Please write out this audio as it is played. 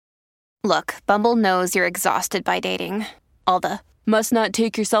Look, Bumble knows you're exhausted by dating. All the must not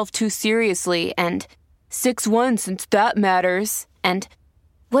take yourself too seriously and 6'1" since that matters. And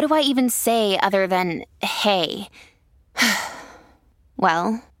what do I even say other than hey?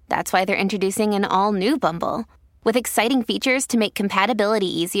 Well, that's why they're introducing an all-new Bumble with exciting features to make compatibility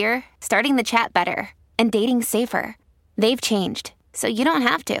easier, starting the chat better, and dating safer. They've changed, so you don't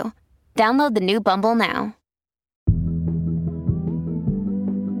have to. Download the new Bumble now.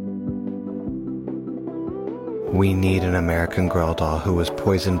 We need an American Girl doll who was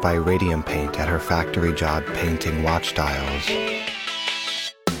poisoned by radium paint at her factory job painting watch dials.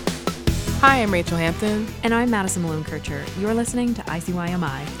 Hi, I'm Rachel Hampton. And I'm Madison Malone Kircher. You're listening to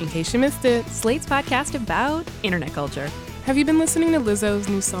ICYMI. In case you missed it, Slate's podcast about internet culture. Have you been listening to Lizzo's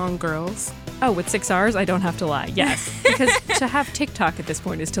new song, Girls? Oh, with 6 R's? I don't have to lie. Yes. Because to have TikTok at this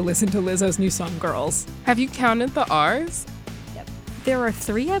point is to listen to Lizzo's new song, Girls. Have you counted the R's? Yep. There are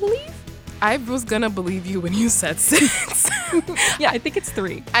 3, I believe? I was gonna believe you when you said 6. Yeah, I think it's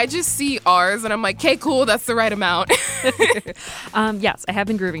 3. I just see R's and I'm like, okay, cool, that's the right amount. Yes, I have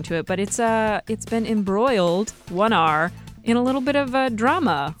been grooving to it, but it's been embroiled, 1 R, in a little bit of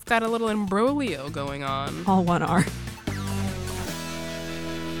drama. It's got a little imbroglio going on. All 1 R.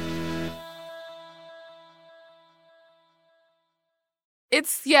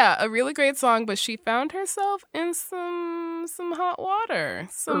 It's, yeah, a really great song, but she found herself in some hot water.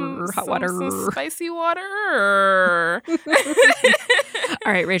 Some spicy water.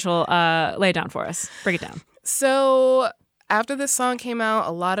 All right, Rachel, lay it down for us. Break it down. So after this song came out,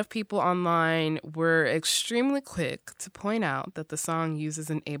 a lot of people online were extremely quick to point out that the song uses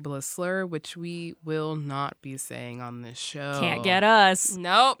an ableist slur, which we will not be saying on this show. Can't get us.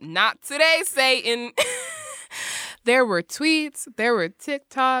 Nope, not today, Satan. There were tweets, there were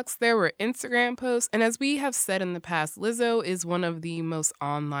TikToks, there were Instagram posts, and as we have said in the past, Lizzo is one of the most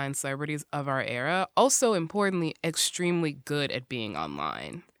online celebrities of our era. Also, importantly, extremely good at being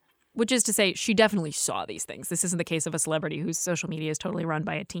online. Which is to say, she definitely saw these things. This isn't the case of a celebrity whose social media is totally run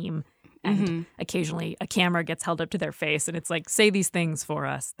by a team and occasionally a camera gets held up to their face and it's like, say these things for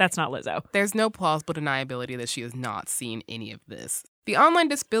us. That's not Lizzo. There's no plausible deniability that she has not seen any of this. The online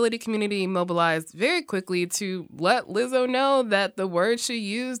disability community mobilized very quickly to let Lizzo know that the words she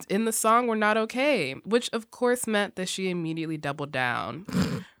used in the song were not okay, which of course meant that she immediately doubled down.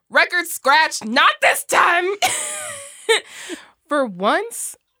 Record scratch, not this time! For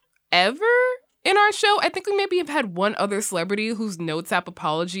once ever in our show, I think we maybe have had one other celebrity whose Notes app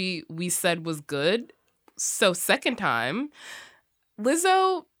apology we said was good. So second time,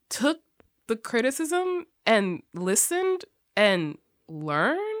 Lizzo took the criticism and listened and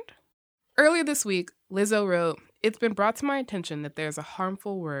learned. Earlier this week, Lizzo wrote, "It's been brought to my attention that there's a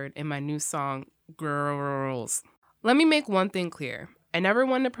harmful word in my new song, Girls. Let me make one thing clear. I never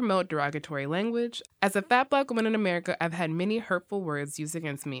want to promote derogatory language. As a fat Black woman in America, I've had many hurtful words used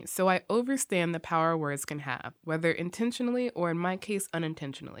against me, so I understand the power words can have, whether intentionally or in my case,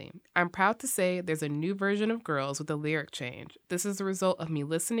 unintentionally. I'm proud to say there's a new version of Girls with a lyric change. This is a result of me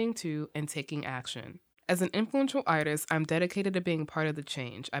listening to and taking action. As an influential artist, I'm dedicated to being part of the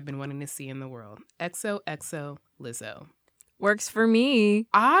change I've been wanting to see in the world. XOXO Lizzo." Works for me.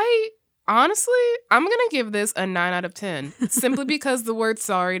 Honestly, I'm going to give this a 9 out of 10, simply because the word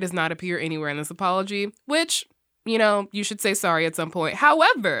sorry does not appear anywhere in this apology, which, you should say sorry at some point.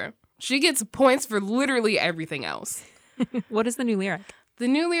 However, she gets points for literally everything else. What is the new lyric? The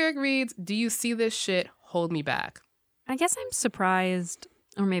new lyric reads, "Do you see this shit? Hold me back." I guess I'm surprised,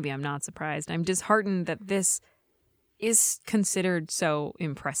 or maybe I'm not surprised. I'm disheartened that this is considered so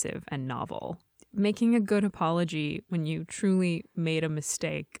impressive and novel. Making a good apology when you truly made a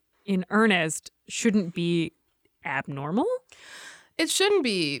mistake in earnest shouldn't be abnormal? It shouldn't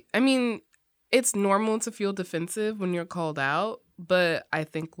be. I mean, it's normal to feel defensive when you're called out, but I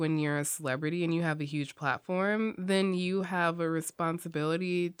think when you're a celebrity and you have a huge platform, then you have a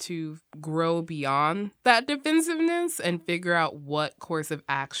responsibility to grow beyond that defensiveness and figure out what course of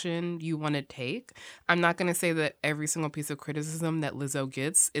action you want to take. I'm not going to say that every single piece of criticism that Lizzo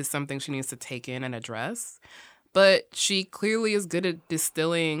gets is something she needs to take in and address. But she clearly is good at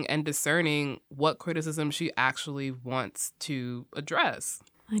distilling and discerning what criticism she actually wants to address.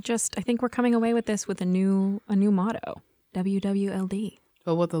 I think we're coming away with this with a new motto. WWLD.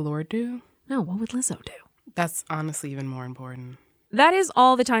 But what the Lord do? No, what would Lizzo do? That's honestly even more important. That is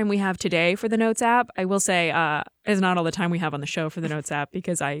all the time we have today for the Notes app. I will say is not all the time we have on the show for the Notes app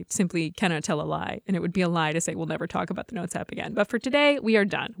because I simply cannot tell a lie. And it would be a lie to say we'll never talk about the Notes app again. But for today, we are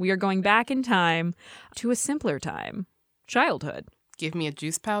done. We are going back in time to a simpler time. Childhood. Give me a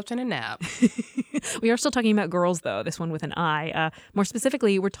juice pouch and a nap. We are still talking about girls, though, this one with an I. More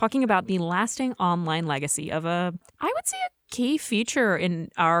specifically, we're talking about the lasting online legacy of I would say, a key feature in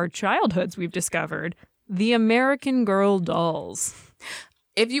our childhoods we've discovered, the American Girl dolls.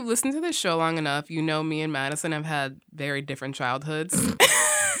 If you've listened to this show long enough, you know me and Madison have had very different childhoods.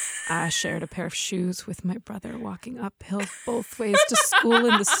 I shared a pair of shoes with my brother walking uphill both ways to school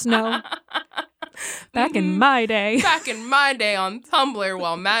in the snow. Back in my day. Back in my day on Tumblr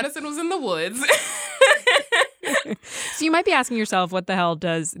while Madison was in the woods. So you might be asking yourself, what the hell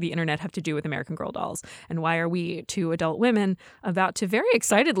does the internet have to do with American Girl dolls? And why are we, two adult women, about to very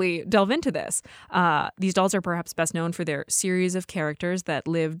excitedly delve into this? These dolls are perhaps best known for their series of characters that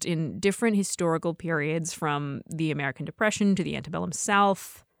lived in different historical periods, from the American Depression to the antebellum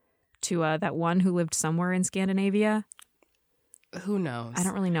South to that one who lived somewhere in Scandinavia. Who knows? I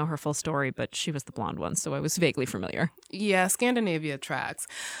don't really know her full story, but she was the blonde one, so I was vaguely familiar. Yeah, Scandinavia tracks.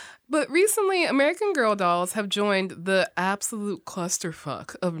 But recently, American Girl dolls have joined the absolute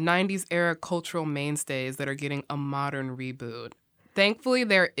clusterfuck of 90s era cultural mainstays that are getting a modern reboot. Thankfully,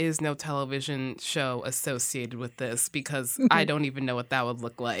 there is no television show associated with this, because I don't even know what that would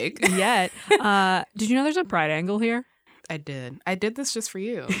look like. Yet. Did you know there's a pride angle here? I did. I did this just for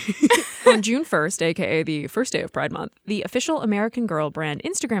you. On June 1st, aka the first day of Pride Month, the official American Girl brand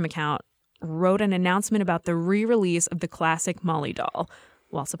Instagram account wrote an announcement about the re-release of the classic Molly doll,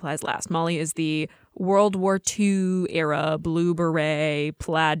 while supplies last. Molly is the World War II era blue beret,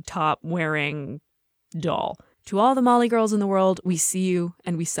 plaid top wearing doll. To all the Molly girls in the world, we see you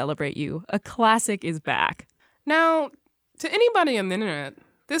and we celebrate you. A classic is back. Now, to anybody on the internet,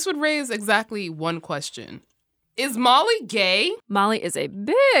 this would raise exactly one question. Is Molly gay? Molly is a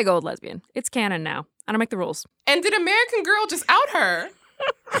big old lesbian. It's canon now. I don't make the rules. And did American Girl just out her?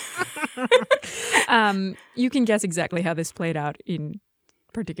 You can guess exactly how this played out in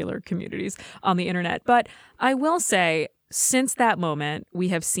particular communities on the internet. But I will say, since that moment, we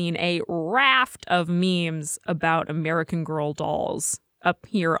have seen a raft of memes about American Girl dolls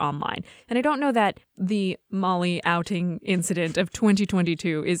appear online. And I don't know that the Molly outing incident of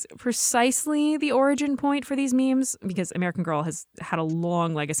 2022 is precisely the origin point for these memes, because American Girl has had a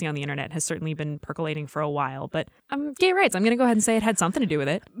long legacy on the internet, has certainly been percolating for a while. But gay rights, I'm going to go ahead and say it had something to do with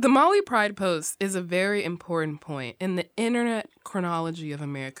it. The Molly Pride post is a very important point in the internet chronology of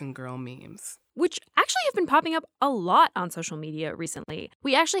American Girl memes, which actually have been popping up a lot on social media recently.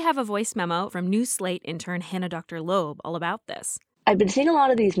 We actually have a voice memo from New Slate intern Hannah Dr. Loeb all about this. I've been seeing a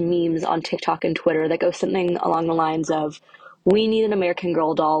lot of these memes on TikTok and Twitter that go something along the lines of, we need an American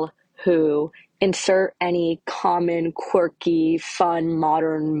Girl doll who insert any common, quirky, fun,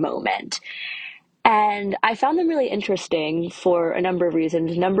 modern moment. And I found them really interesting for a number of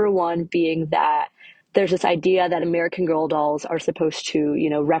reasons. Number one being that there's this idea that American Girl dolls are supposed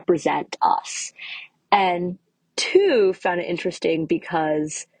to, represent us. And two, found it interesting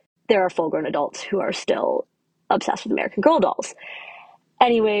because there are full-grown adults who are still obsessed with American Girl dolls.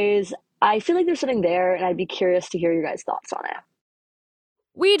 Anyways, I feel like there's something there, and I'd be curious to hear your guys' thoughts on it.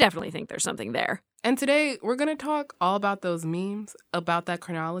 We definitely think there's something there. And today, we're going to talk all about those memes, about that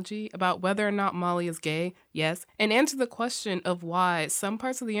chronology, about whether or not Molly is gay, yes, and answer the question of why some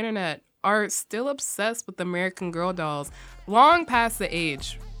parts of the internet are still obsessed with American Girl dolls long past the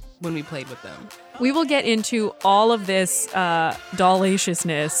age when we played with them. We will get into all of this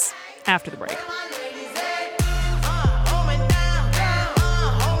dollaciousness after the break.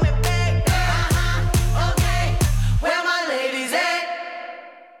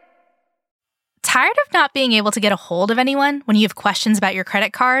 Tired of not being able to get a hold of anyone when you have questions about your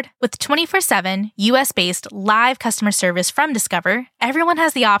credit card? With 24/7 US-based live customer service from Discover, everyone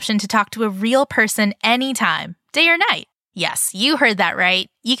has the option to talk to a real person anytime, day or night. Yes, you heard that right.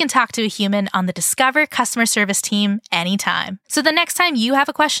 You can talk to a human on the Discover customer service team anytime. So the next time you have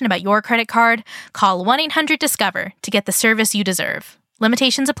a question about your credit card, call 1-800-DISCOVER to get the service you deserve.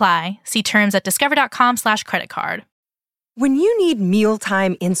 Limitations apply. See terms at discover.com/creditcard. When you need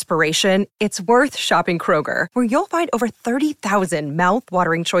mealtime inspiration, it's worth shopping Kroger, where you'll find over 30,000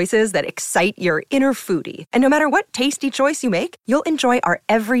 mouth-watering choices that excite your inner foodie. And no matter what tasty choice you make, you'll enjoy our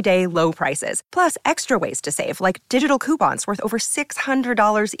everyday low prices, plus extra ways to save, like digital coupons worth over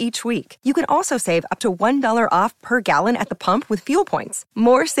 $600 each week. You can also save up to $1 off per gallon at the pump with fuel points.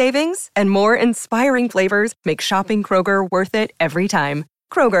 More savings and more inspiring flavors make shopping Kroger worth it every time.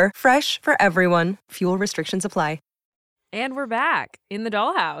 Kroger, fresh for everyone. Fuel restrictions apply. And we're back in the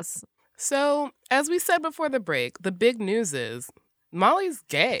dollhouse. So, as we said before the break, the big news is Molly's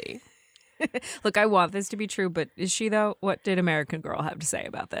gay. Look, I want this to be true, but is she, though? What did American Girl have to say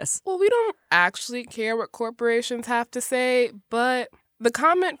about this? Well, we don't actually care what corporations have to say, but the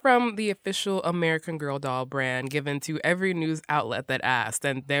comment from the official American Girl doll brand given to every news outlet that asked,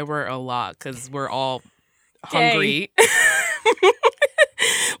 and there were a lot because we're all hungry.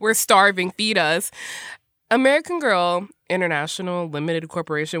 We're starving. Feed us. American Girl International Limited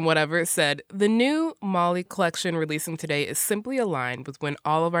Corporation, whatever, said, the new Molly collection releasing today is simply aligned with when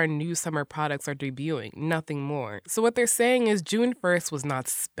all of our new summer products are debuting, nothing more. So what they're saying is June 1st was not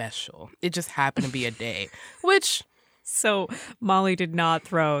special. It just happened to be a day, which... So Molly did not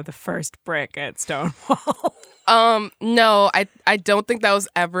throw the first brick at Stonewall. No, I don't think that was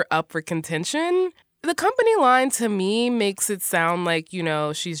ever up for contention. The company line, to me, makes it sound like, you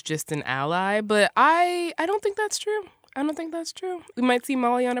know, she's just an ally, but I don't think that's true. I don't think that's true. We might see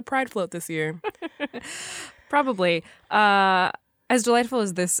Molly on a Pride float this year. Probably. As delightful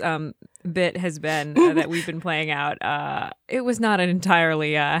as this bit has been that we've been playing out, it was not an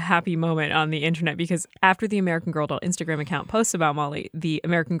entirely happy moment on the internet because after the American Girl doll Instagram account posts about Molly, the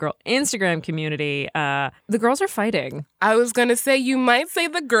American Girl Instagram community, the girls are fighting. I was going to say, you might say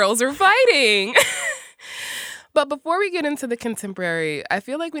the girls are fighting. But before we get into the contemporary, I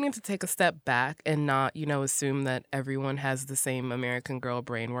feel like we need to take a step back and not, you know, assume that everyone has the same American Girl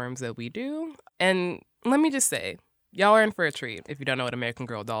brainworms that we do. And let me just say, y'all are in for a treat if you don't know what American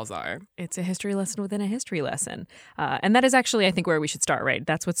Girl dolls are. It's a history lesson within a history lesson. And that is actually, I think, where we should start, right?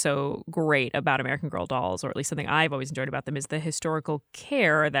 That's what's so great about American Girl dolls, or at least something I've always enjoyed about them, is the historical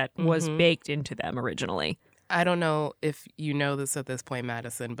care that was baked into them originally. I don't know if you know this at this point,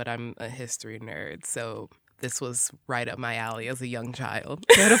 Madison, but I'm a history nerd, so this was right up my alley as a young child.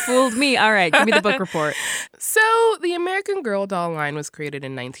 Could have fooled me. All right, give me the book report. So the American Girl doll line was created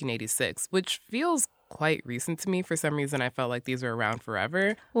in 1986, which feels quite recent to me. For some reason, I felt like these were around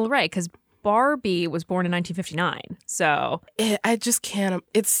forever. Well, right, because Barbie was born in 1959, so... I just can't...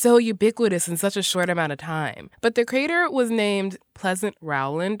 It's so ubiquitous in such a short amount of time. But the creator was named Pleasant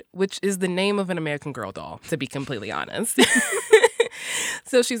Rowland, which is the name of an American Girl doll, to be completely honest.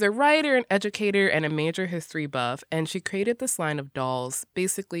 So she's a writer, an educator, and a major history buff, and she created this line of dolls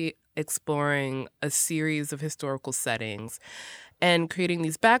basically exploring a series of historical settings and creating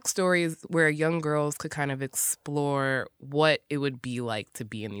these backstories where young girls could kind of explore what it would be like to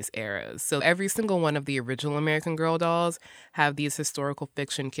be in these eras. So every single one of the original American Girl dolls have these historical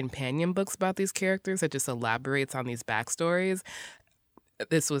fiction companion books about these characters that just elaborates on these backstories.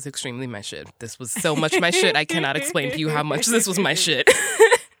 This was extremely my shit. This was so much my shit. I cannot explain to you how much this was my shit.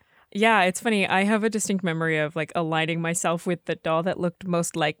 Yeah, it's funny. I have a distinct memory of like aligning myself with the doll that looked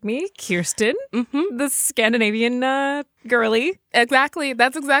most like me, Kirsten, the Scandinavian girly. Exactly.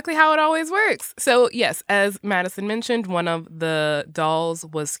 That's exactly how it always works. So yes, as Madison mentioned, one of the dolls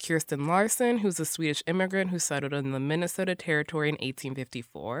was Kirsten Larson, who's a Swedish immigrant who settled in the Minnesota Territory in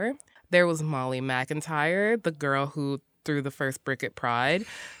 1854. There was Molly McIntyre, the girl who threw the first brick at Pride.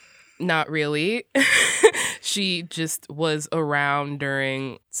 Not really. She just was around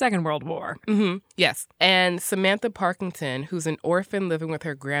during... Second World War. Yes. And Samantha Parkington, who's an orphan living with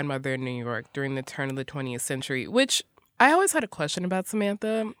her grandmother in New York during the turn of the 20th century, which I always had a question about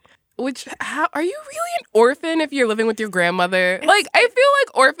Samantha. How are you really an orphan if you're living with your grandmother? Like, I feel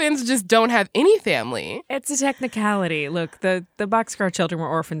like orphans just don't have any family. It's a technicality. Look, the Boxcar children were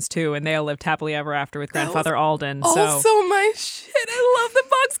orphans too, and they all lived happily ever after with Grandfather Alden. Also my shit. I love the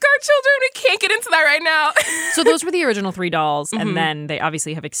Boxcar children. We can't get into that right now. So those were the original three dolls, and then they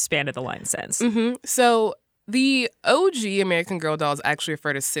obviously have expanded the line since. So the OG American Girl dolls actually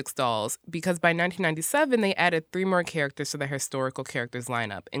refer to 6 dolls because by 1997, they added 3 more characters to the historical characters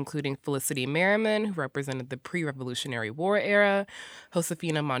lineup, including Felicity Merriman, who represented the pre-Revolutionary War era,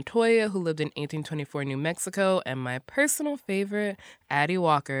 Josefina Montoya, who lived in 1824 New Mexico, and my personal favorite, Addie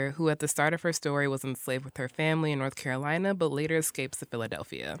Walker, who at the start of her story was enslaved with her family in North Carolina, but later escapes to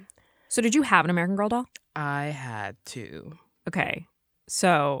Philadelphia. So did you have an American Girl doll? I had to. Okay,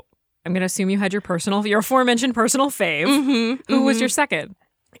 so... I'm going to assume you had your aforementioned personal fave. Who was your second?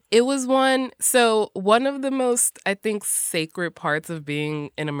 It was one of the most, I think, sacred parts of being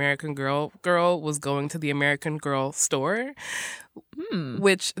an American Girl was going to the American Girl store,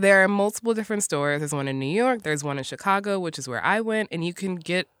 which there are multiple different stores. There's one in New York, there's one in Chicago, which is where I went, and you can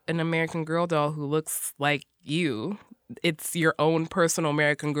get an American Girl doll who looks like you. It's your own personal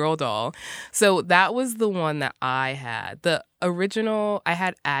American Girl doll. So that was the one that I had. The original, I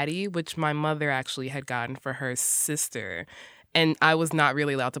had Addie, which my mother actually had gotten for her sister. And I was not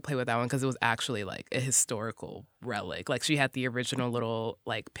really allowed to play with that one because it was actually like a historical relic. Like she had the original little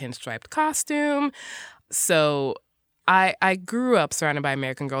like pinstriped costume. So I grew up surrounded by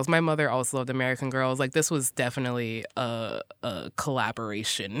American Girls. My mother also loved American Girls. Like, this was definitely a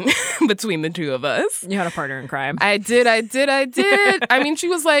collaboration between the two of us. You had a partner in crime. I did. I mean, she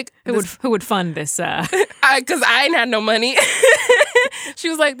was like, who would fund this? Because I ain't had no money. She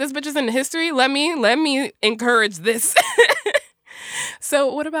was like, this bitch is in history. Let me encourage this.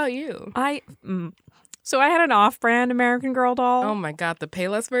 So what about you? So I had an off-brand American Girl doll. Oh my God, the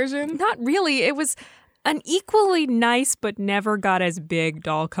Payless version? Not really. It was an equally nice but never got as big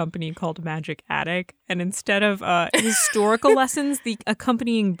doll company called Magic Attic. And instead of historical lessons, the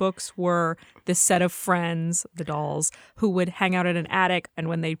accompanying books were this set of friends, the dolls, who would hang out at an attic. And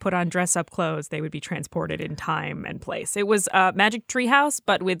when they put on dress-up clothes, they would be transported in time and place. It was Magic Treehouse,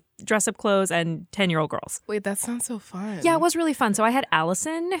 but with dress-up clothes and 10-year-old girls. Wait, that sounds so fun. Yeah, it was really fun. So I had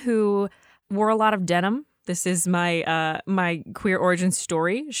Allison, who wore a lot of denim. This is my my queer origin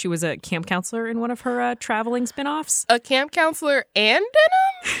story. She was a camp counselor in one of her traveling spinoffs. A camp counselor and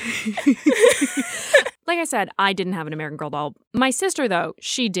denim? Like I said, I didn't have an American Girl doll. My sister, though,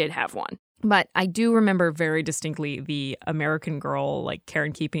 she did have one. But I do remember very distinctly the American Girl, like, Care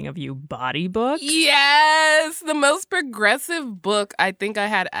and Keeping of You body book. Yes! The most progressive book I think I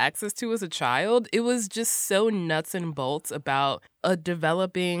had access to as a child. It was just so nuts and bolts about a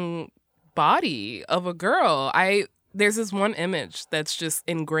developing body of a girl. There's this one image that's just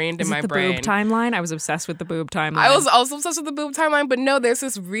ingrained in my brain. The boob timeline? I was obsessed with the boob timeline. I was also obsessed with the boob timeline, but no, there's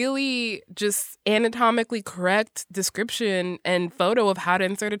this really just anatomically correct description and photo of how to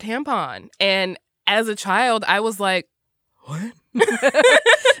insert a tampon. And as a child, I was like, what?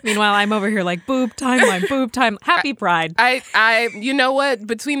 Meanwhile, I'm over here like, boob timeline. Happy Pride. I you know what?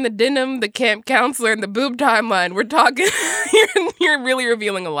 Between the denim, the camp counselor, and the boob timeline, we're talking, you're really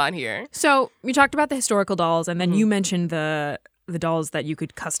revealing a lot here. So you talked about the historical dolls, and then you mentioned the dolls that you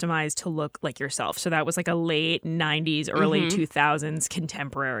could customize to look like yourself. So that was like a late 90s, early 2000s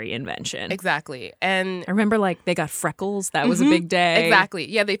contemporary invention. Exactly. And I remember like they got freckles. That was a big day.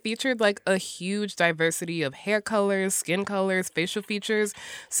 Exactly. Yeah, they featured like a huge diversity of hair colors, skin colors, facial features.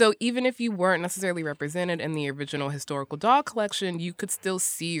 So even if you weren't necessarily represented in the original historical doll collection, you could still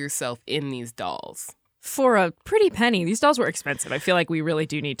see yourself in these dolls. For a pretty penny. These dolls were expensive. I feel like we really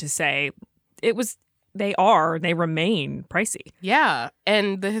do need to say they remain pricey. Yeah.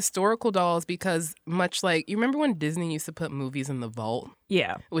 And the historical dolls, because much like, you remember when Disney used to put movies in the vault?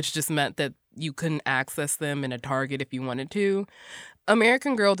 Yeah. Which just meant that you couldn't access them in a Target if you wanted to.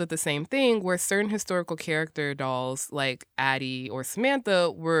 American Girl did the same thing, where certain historical character dolls like Addie or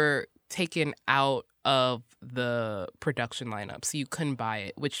Samantha were taken out of the production lineup. So you couldn't buy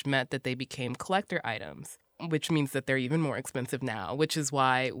it, which meant that they became collector items, which means that they're even more expensive now, which is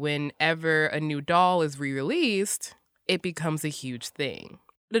why whenever a new doll is re-released, it becomes a huge thing.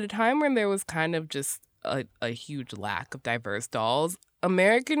 At a time when there was kind of just a huge lack of diverse dolls,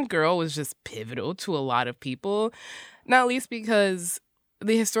 American Girl was just pivotal to a lot of people, not least because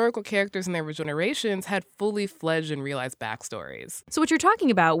the historical characters in their generations had fully fledged and realized backstories. So what you're talking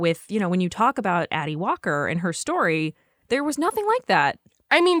about with, when you talk about Addie Walker and her story, there was nothing like that.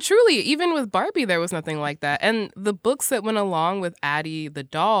 I mean, truly, even with Barbie, there was nothing like that. And the books that went along with Addie the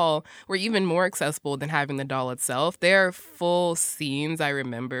doll were even more accessible than having the doll itself. There are full scenes I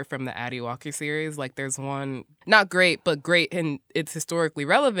remember from the Addie Walker series. Like, there's one, not great, but great, and it's historically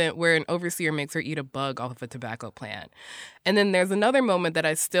relevant, where an overseer makes her eat a bug off of a tobacco plant. And then there's another moment that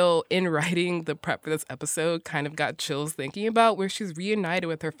I still, in writing the prep for this episode, kind of got chills thinking about, where she's reunited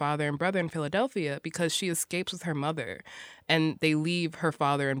with her father and brother in Philadelphia because she escapes with her mother. And they leave her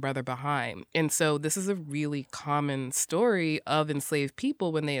father and brother behind. And so this is a really common story of enslaved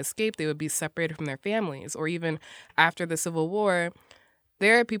people. When they escape, they would be separated from their families. Or even after the Civil War,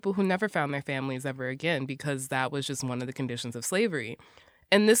 there are people who never found their families ever again because that was just one of the conditions of slavery.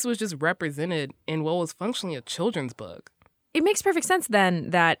 And this was just represented in what was functionally a children's book. It makes perfect sense then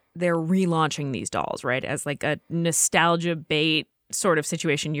that they're relaunching these dolls, right, as like a nostalgia bait sort of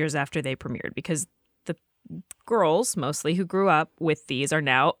situation years after they premiered, because the girls mostly who grew up with these are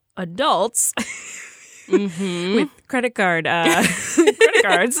now adults with credit cards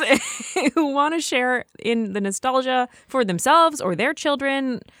who want to share in the nostalgia for themselves or their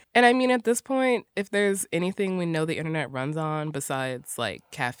children. And I mean, at this point, if there's anything we know the internet runs on besides like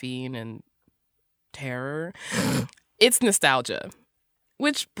caffeine and terror, it's nostalgia.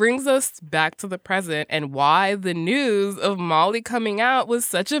 Which brings us back to the present and why the news of Molly coming out was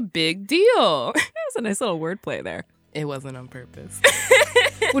such a big deal. That was a nice little wordplay there. It wasn't on purpose.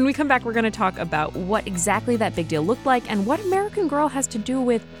 When we come back, we're going to talk about what exactly that big deal looked like and what American Girl has to do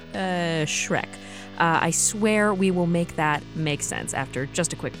with Shrek. I swear we will make that make sense after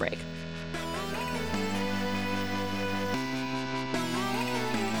just a quick break.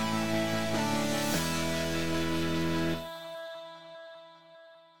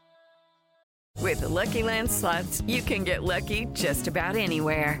 With the Lucky Land Slots, you can get lucky just about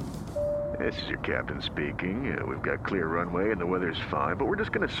anywhere. This is your captain speaking. We've got clear runway and the weather's fine, but we're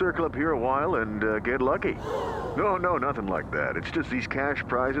just going to circle up here a while and get lucky. No, nothing like that. It's just these cash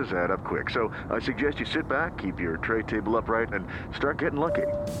prizes add up quick. So I suggest you sit back, keep your tray table upright, and start getting lucky.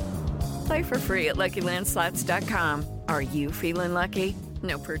 Play for free at LuckyLandSlots.com. Are you feeling lucky?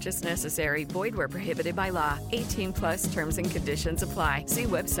 No purchase necessary. Void where prohibited by law. 18 plus terms and conditions apply. See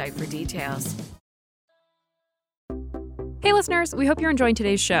website for details. Hey listeners, we hope you're enjoying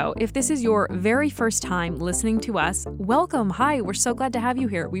today's show. If this is your very first time listening to us, welcome. Hi, we're so glad to have you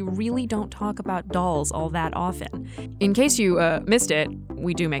here. We really don't talk about dolls all that often. In case you missed it,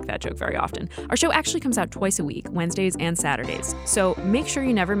 we do make that joke very often. Our show actually comes out twice a week, Wednesdays and Saturdays. So make sure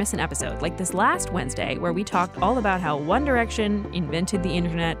you never miss an episode, like this last Wednesday, where we talked all about how One Direction invented the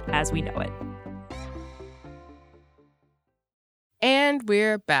internet as we know it. And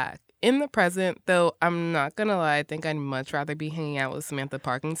we're back. In the present, though, I'm not gonna lie, I think I'd much rather be hanging out with Samantha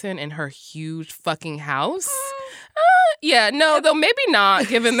Parkinson in her huge fucking house. Though maybe not,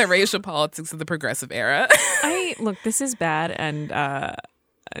 given the racial politics of the progressive era. Look, this is bad, and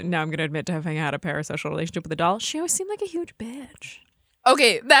now I'm gonna admit to having had a parasocial relationship with a doll. She always seemed like a huge bitch.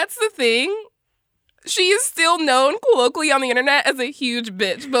 Okay, that's the thing. She is still known colloquially on the internet as a huge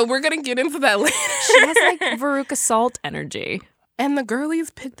bitch, but we're gonna get into that later. She has like Veruca Salt energy. And the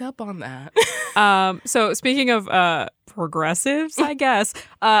girlies picked up on that. So speaking of progressives, I guess,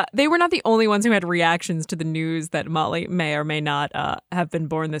 they were not the only ones who had reactions to the news that Molly may or may not have been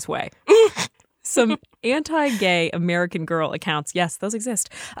born this way. Some anti-gay American Girl accounts, yes, those exist,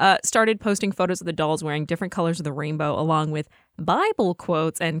 started posting photos of the dolls wearing different colors of the rainbow, along with Bible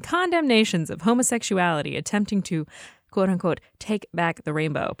quotes and condemnations of homosexuality, attempting to, quote-unquote, take back the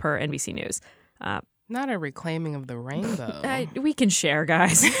rainbow, per NBC News. Not a reclaiming of the rainbow. We can share,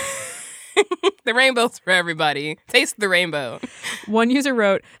 guys. The rainbow's for everybody. Taste the rainbow. One user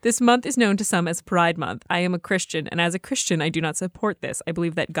wrote, "This month is known to some as Pride Month. I am a Christian, and as a Christian, I do not support this. I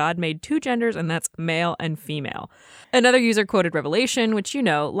believe that God made two genders, and that's male and female." Another user quoted Revelation, which, you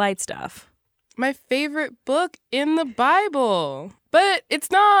know, light stuff. My favorite book in the Bible. But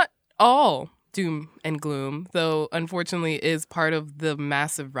it's not all doom and gloom, though unfortunately is part of the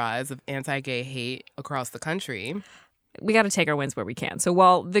massive rise of anti-gay hate across the country. We got to take our wins where we can. So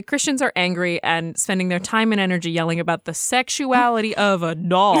while the Christians are angry and spending their time and energy yelling about the sexuality of a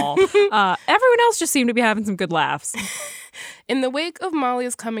doll, everyone else just seemed to be having some good laughs. In the wake of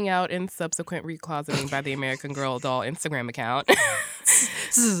Molly's coming out and subsequent recloseting by the American Girl doll Instagram account,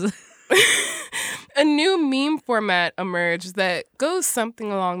 a new meme format emerged that goes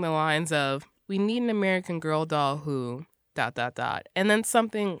something along the lines of, "We need an American Girl doll who... ... and then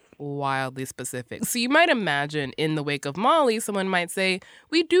something wildly specific. So you might imagine in the wake of Molly, someone might say,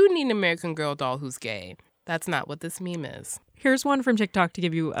 "We do need an American Girl doll who's gay." That's not what this meme is. Here's one from TikTok to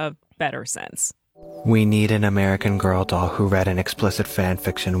give you a better sense. We need an American Girl doll who read an explicit fan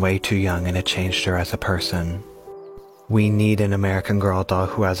fiction way too young and it changed her as a person. We need an American Girl doll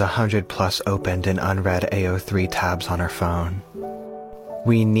who has 100 plus opened and unread AO3 tabs on her phone.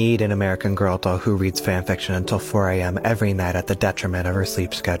 We need an American Girl doll who reads fanfiction until 4 a.m. every night at the detriment of her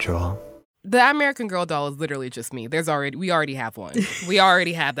sleep schedule. The American Girl doll is literally just me. We already have one. We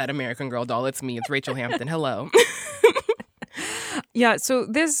already have that American Girl doll. It's me. It's Rachel Hampton. Hello. Yeah, so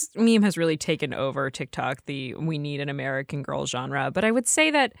this meme has really taken over TikTok, the "we need an American Girl" genre. But I would say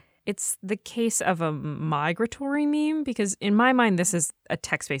that it's the case of a migratory meme, because in my mind, this is a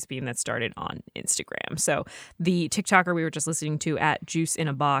text-based meme that started on Instagram. So the TikToker we were just listening to at Juice in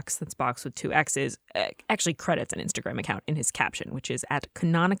a Box, that's box with 2 X's, actually credits an Instagram account in his caption, which is at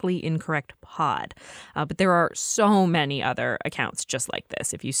Canonically Incorrect Pod. But there are so many other accounts just like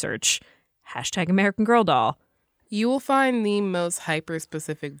this. If you search #American Girl doll, you will find the most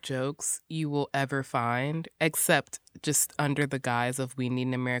hyper-specific jokes you will ever find, except just under the guise of "we need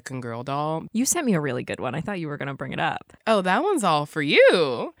an American Girl doll." You sent me a really good one. I thought you were going to bring it up. Oh, that one's all for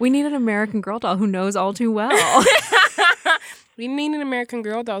you. We need an American Girl doll who knows all too well. We need an American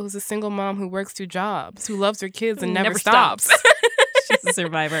Girl doll who's a single mom who works 2 jobs, who loves her kids and never stops. She's a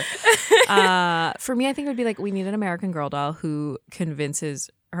survivor. For me, I think it would be like, we need an American Girl doll who convinces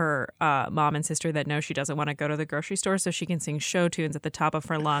her mom and sister that no, she doesn't want to go to the grocery store so she can sing show tunes at the top of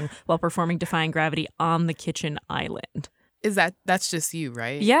her lung while performing Defying Gravity on the kitchen island. That's just you,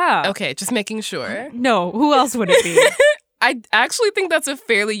 right? Yeah. Okay, just making sure. No, who else would it be? I actually think that's a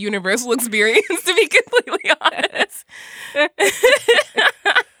fairly universal experience, to be completely honest.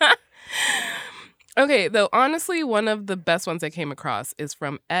 Okay, though honestly, one of the best ones I came across is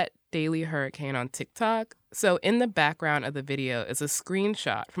from Daily Hurricane on TikTok. So in the background of the video is a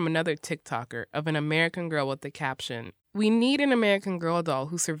screenshot from another TikToker of an American girl with the caption, "We need an American Girl doll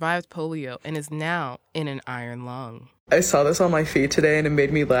who survived polio and is now in an iron lung." I saw this on my feed today and it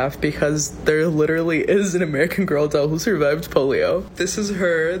made me laugh because there literally is an American Girl doll who survived polio. This is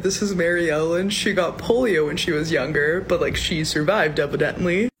her. This is Mary Ellen. She got polio when she was younger, but like she survived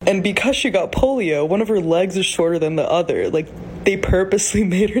evidently. And because she got polio, one of her legs is shorter than the other. Like they purposely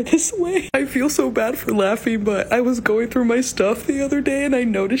made her this way. I feel so bad for laughing, but I was going through my stuff the other day and I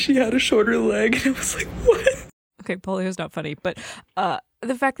noticed she had a shorter leg and I was like, what? Okay, polio is not funny, but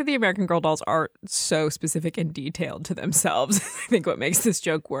the fact that the American Girl dolls are so specific and detailed to themselves, I think what makes this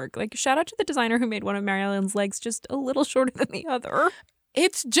joke work. Like, shout out to the designer who made one of Mary Ellen's legs just a little shorter than the other.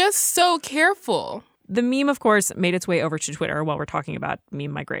 It's just so careful. The meme, of course, made its way over to Twitter while we're talking about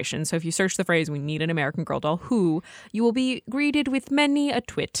meme migration. So if you search the phrase, "We need an American Girl doll who," you will be greeted with many a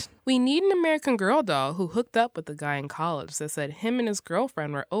twit. We need an American Girl doll who hooked up with a guy in college that said him and his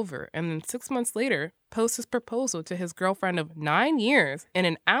girlfriend were over, and then 6 months later posts his proposal to his girlfriend of 9 years in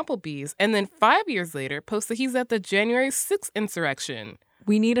an Applebee's, and then 5 years later posts that he's at the January 6th insurrection.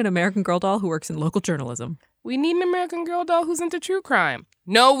 We need an American Girl doll who works in local journalism. We need an American Girl doll who's into true crime.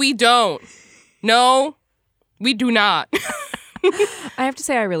 No, we don't. No, we do not. I have to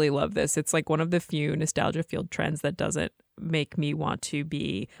say I really love this. It's like one of the few nostalgia field trends that doesn't make me want to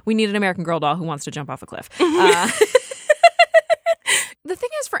be, we need an American Girl doll who wants to jump off a cliff. The thing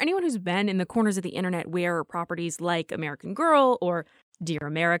is, for anyone who's been in the corners of the internet where properties like American Girl or Dear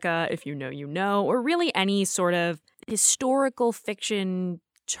America, if you know, you know, or really any sort of historical fiction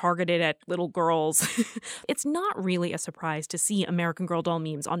targeted at little girls, it's not really a surprise to see American Girl doll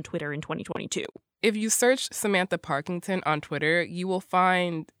memes on Twitter in 2022. If you search Samantha Parkington on Twitter, you will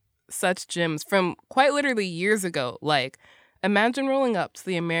find such gems from quite literally years ago. Like, imagine rolling up to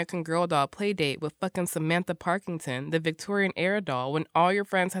the American Girl doll play date with fucking Samantha Parkington, the Victorian era doll, when all your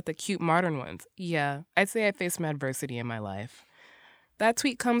friends had the cute modern ones. Yeah, I'd say I faced some adversity in my life. That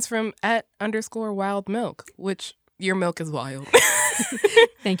tweet comes from @_wildmilk, which your milk is wild.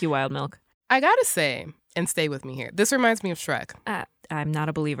 Thank you, Wild Milk. I gotta say, and stay with me here, this reminds me of Shrek. I'm not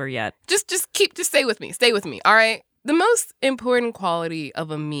a believer yet. Just stay with me. Stay with me, all right? The most important quality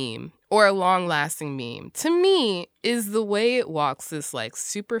of a meme, or a long-lasting meme, to me, is the way it walks this, like,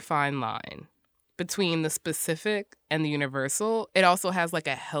 super fine line between the specific and the universal. It also has, like,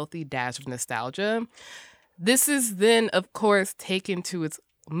 a healthy dash of nostalgia. This is then, of course, taken to its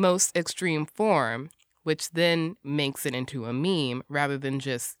most extreme form, which then makes it into a meme rather than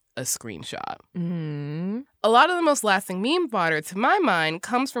just a screenshot. Mm-hmm. A lot of the most lasting meme fodder, to my mind,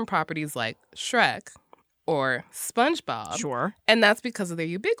 comes from properties like Shrek or SpongeBob. Sure. And that's because of their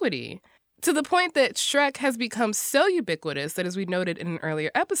ubiquity. To the point that Shrek has become so ubiquitous that, as we noted in an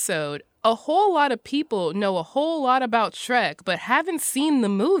earlier episode, a whole lot of people know a whole lot about Shrek but haven't seen the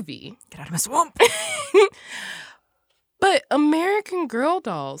movie. Get out of my swamp. But American Girl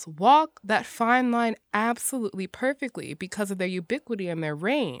dolls walk that fine line absolutely perfectly because of their ubiquity and their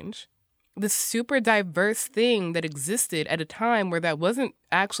range. This super diverse thing that existed at a time where that wasn't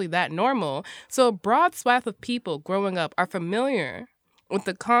actually that normal. So a broad swath of people growing up are familiar with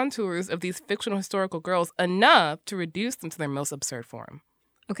the contours of these fictional historical girls enough to reduce them to their most absurd form.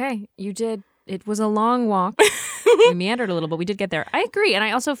 Okay, you did. It was a long walk. We meandered a little, but we did get there. I agree. And I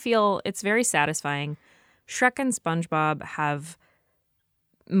also feel it's very satisfying. Shrek and SpongeBob have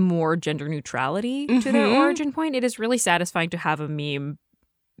more gender neutrality to their origin point. It is really satisfying to have a meme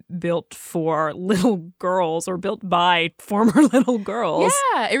built for little girls or built by former little girls.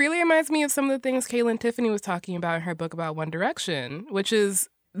 Yeah, it really reminds me of some of the things Caitlin Tiffany was talking about in her book about One Direction, which is,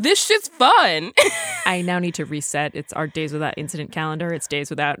 this shit's fun. I now need to reset. It's our Days Without Incident calendar. It's days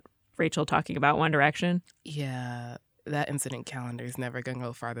without Rachel talking about One Direction. Yeah, that incident calendar is never going to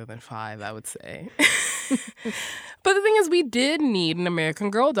go farther than 5, I would say. But the thing is, we did need an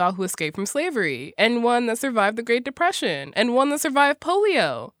American Girl doll who escaped from slavery, and one that survived the Great Depression, and one that survived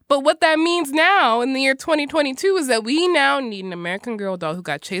polio. But what that means now in the year 2022 is that we now need an American Girl doll who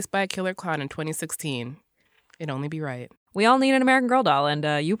got chased by a killer clown in 2016. It'd only be right. We all need an American Girl doll,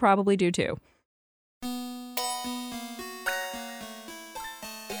 and you probably do too.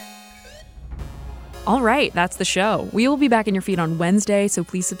 All right, that's the show. We will be back in your feed on Wednesday, so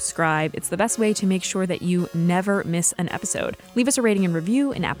please subscribe. It's the best way to make sure that you never miss an episode. Leave us a rating and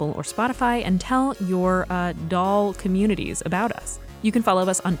review in Apple or Spotify, and tell your doll communities about us. You can follow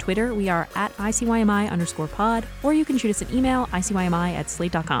us on Twitter. We are at ICYMI_pod, or you can shoot us an email,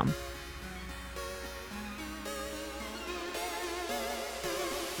 ICYMI@slate.com.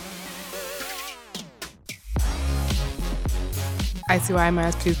 ICYMI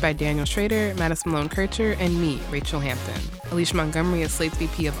is produced by Daniel Schrader, Madison Malone Kircher, and me, Rachel Hampton. Alicia Montgomery is Slate's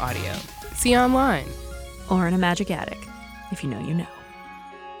VP of Audio. See you online. Or in a magic attic. If you know, you know.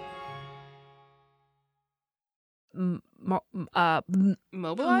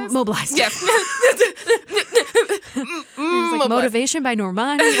 Mobilize? Mobilize. Yes. It's like Motivation by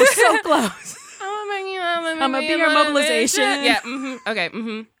Normani. We're so close. I'm a be your mobilization. Yeah. Okay.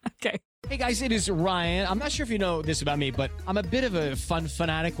 Okay. Hey guys, it is Ryan. I'm not sure if you know this about me, but I'm a bit of a fun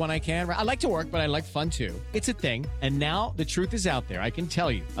fanatic when I can. I like to work, but I like fun too. It's a thing. And now the truth is out there. I can tell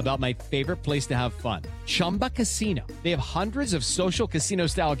you about my favorite place to have fun. Chumba Casino. They have hundreds of social casino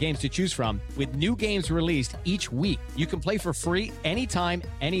style games to choose from with new games released each week. You can play for free anytime,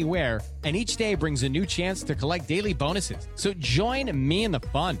 anywhere. And each day brings a new chance to collect daily bonuses. So join me in the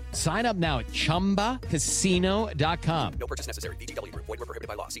fun. Sign up now at ChumbaCasino.com. No purchase necessary. VGW Group. Void where prohibited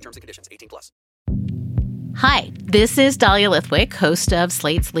by law. See terms and conditions. 18+. Hi, this is Dahlia Lithwick, host of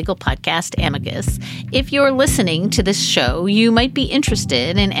Slate's legal podcast, Amicus. If you're listening to this show, you might be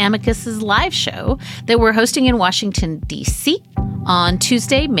interested in Amicus's live show that we're hosting in Washington, D.C. on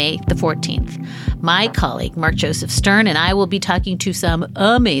Tuesday, May the 14th. My colleague, Mark Joseph Stern, and I will be talking to some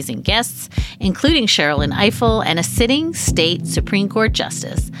amazing guests, including Sherrilyn Ifill and a sitting state Supreme Court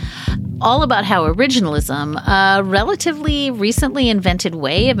justice, all about how originalism, a relatively recently invented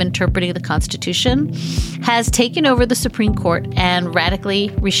way of interpreting the Constitution, has taken over the Supreme Court and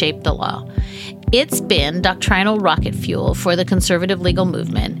radically reshaped the law. It's been doctrinal rocket fuel for the conservative legal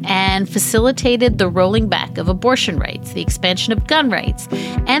movement and facilitated the rolling back of abortion rights, the expansion of gun rights,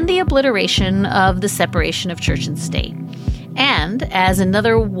 and the obliteration of the separation of church and state. And as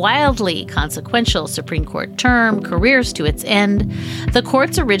another wildly consequential Supreme Court term careers to its end, the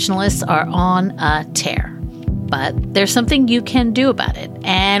court's originalists are on a tear. But there's something you can do about it,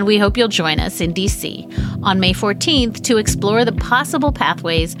 and we hope you'll join us in D.C. on May 14th to explore the possible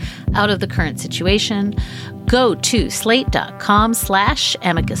pathways out of the current situation. Go to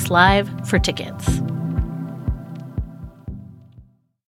slate.com/amicuslive for tickets.